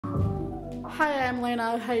Hi, I'm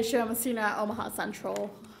Lena Haishu. I'm a senior at Omaha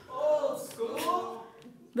Central. Old school?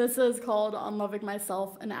 This is called Unloving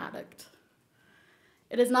Myself, an Addict.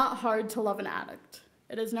 It is not hard to love an addict.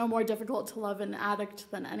 It is no more difficult to love an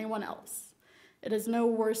addict than anyone else. It is no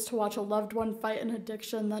worse to watch a loved one fight an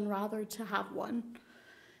addiction than rather to have one.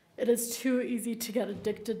 It is too easy to get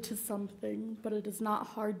addicted to something, but it is not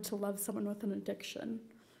hard to love someone with an addiction.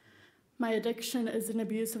 My addiction is an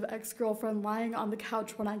abusive ex-girlfriend lying on the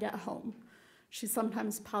couch when I get home. She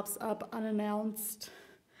sometimes pops up unannounced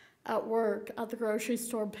at work, at the grocery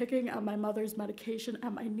store, picking up my mother's medication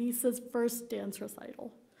at my niece's first dance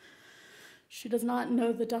recital. She does not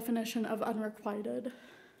know the definition of unrequited.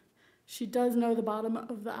 She does know the bottom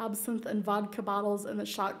of the absinthe and vodka bottles and the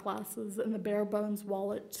shot glasses and the bare bones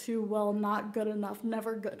wallet too well. Not good enough,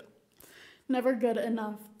 never good. Never good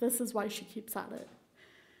enough. This is why she keeps at it.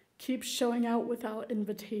 Keeps showing out without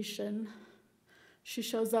invitation. She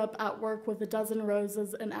shows up at work with a dozen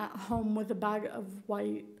roses and at home with a bag of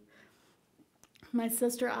white. My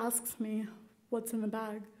sister asks me, "What's in the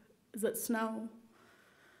bag? Is it snow?"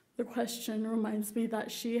 The question reminds me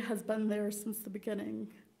that she has been there since the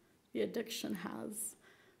beginning. The addiction has.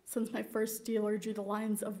 Since my first dealer drew the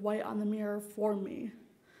lines of white on the mirror for me.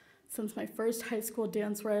 Since my first high school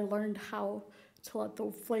dance where I learned how to let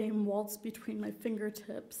the flame waltz between my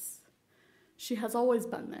fingertips. She has always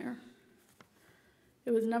been there. It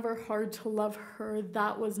was never hard to love her.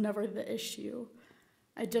 That was never the issue.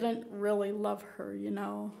 I didn't really love her, you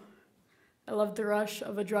know. I loved the rush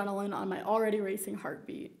of adrenaline on my already racing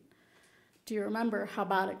heartbeat. Do you remember how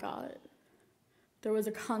bad it got? There was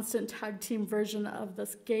a constant tag team version of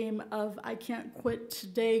this game of I can't quit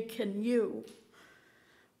today, can you?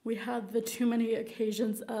 We had the too many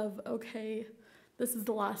occasions of, okay, this is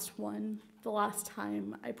the last one, the last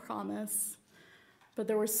time, I promise. But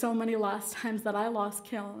there were so many last times that I lost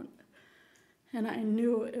count. And I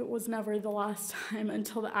knew it was never the last time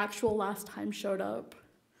until the actual last time showed up.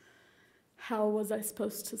 How was I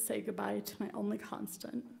supposed to say goodbye to my only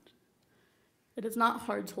constant? It is not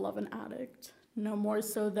hard to love an addict, no more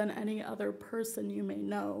so than any other person you may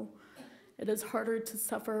know. It is harder to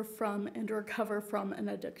suffer from and recover from an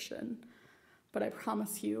addiction. But I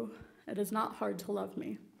promise you, it is not hard to love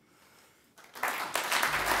me.